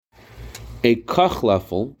A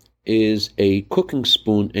kachlefel is a cooking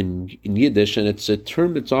spoon in Yiddish, and it's a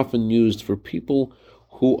term that's often used for people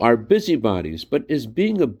who are busybodies. But is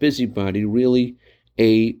being a busybody really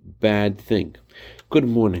a bad thing? Good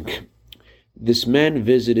morning. This man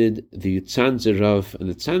visited the Tzanzer Rav, and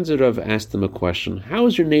the Tzanzer Rav asked him a question. How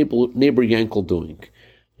is your neighbor Yankel doing?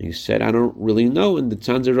 And he said, I don't really know. And the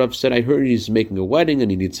Tzanzer Rav said, I heard he's making a wedding and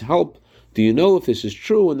he needs help. Do you know if this is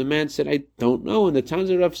true? And the man said, I don't know. And the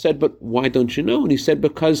Tzanzer Rav said, but why don't you know? And he said,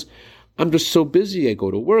 because I'm just so busy. I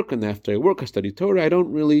go to work, and after I work, I study Torah. I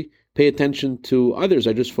don't really pay attention to others.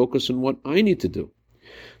 I just focus on what I need to do.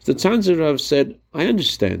 So the Tzanzer Rav said, I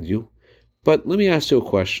understand you, but let me ask you a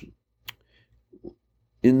question.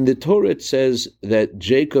 In the Torah, it says that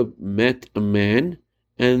Jacob met a man,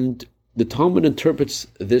 and the Talmud interprets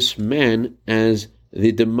this man as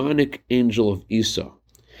the demonic angel of Esau.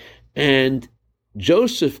 And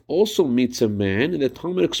Joseph also meets a man, and the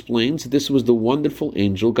Talmud explains that this was the wonderful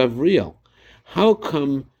angel Gabriel. How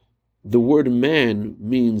come the word man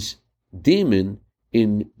means demon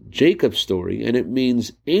in Jacob's story, and it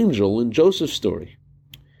means angel in Joseph's story?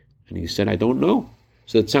 And he said, I don't know.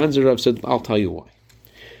 So the Tzanzer Rav said, I'll tell you why.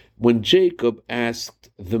 When Jacob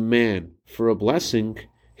asked the man for a blessing,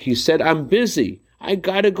 he said, I'm busy. I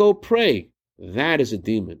gotta go pray. That is a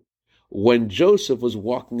demon. When Joseph was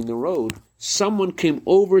walking in the road, someone came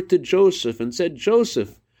over to Joseph and said,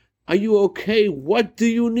 Joseph, are you okay? What do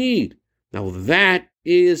you need? Now that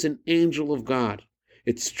is an angel of God.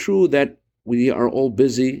 It's true that we are all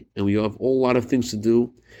busy and we have a lot of things to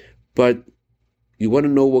do, but you want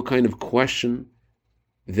to know what kind of question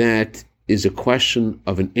that is a question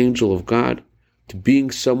of an angel of God, to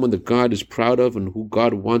being someone that God is proud of and who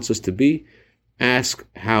God wants us to be? Ask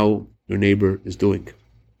how your neighbor is doing.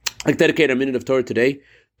 I'd like to dedicate a minute of Torah today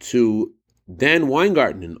to Dan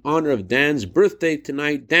Weingarten in honor of Dan's birthday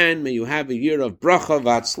tonight. Dan, may you have a year of bracha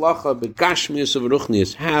v'atzlacha b'gashmius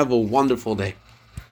u'ruchnius. Have a wonderful day.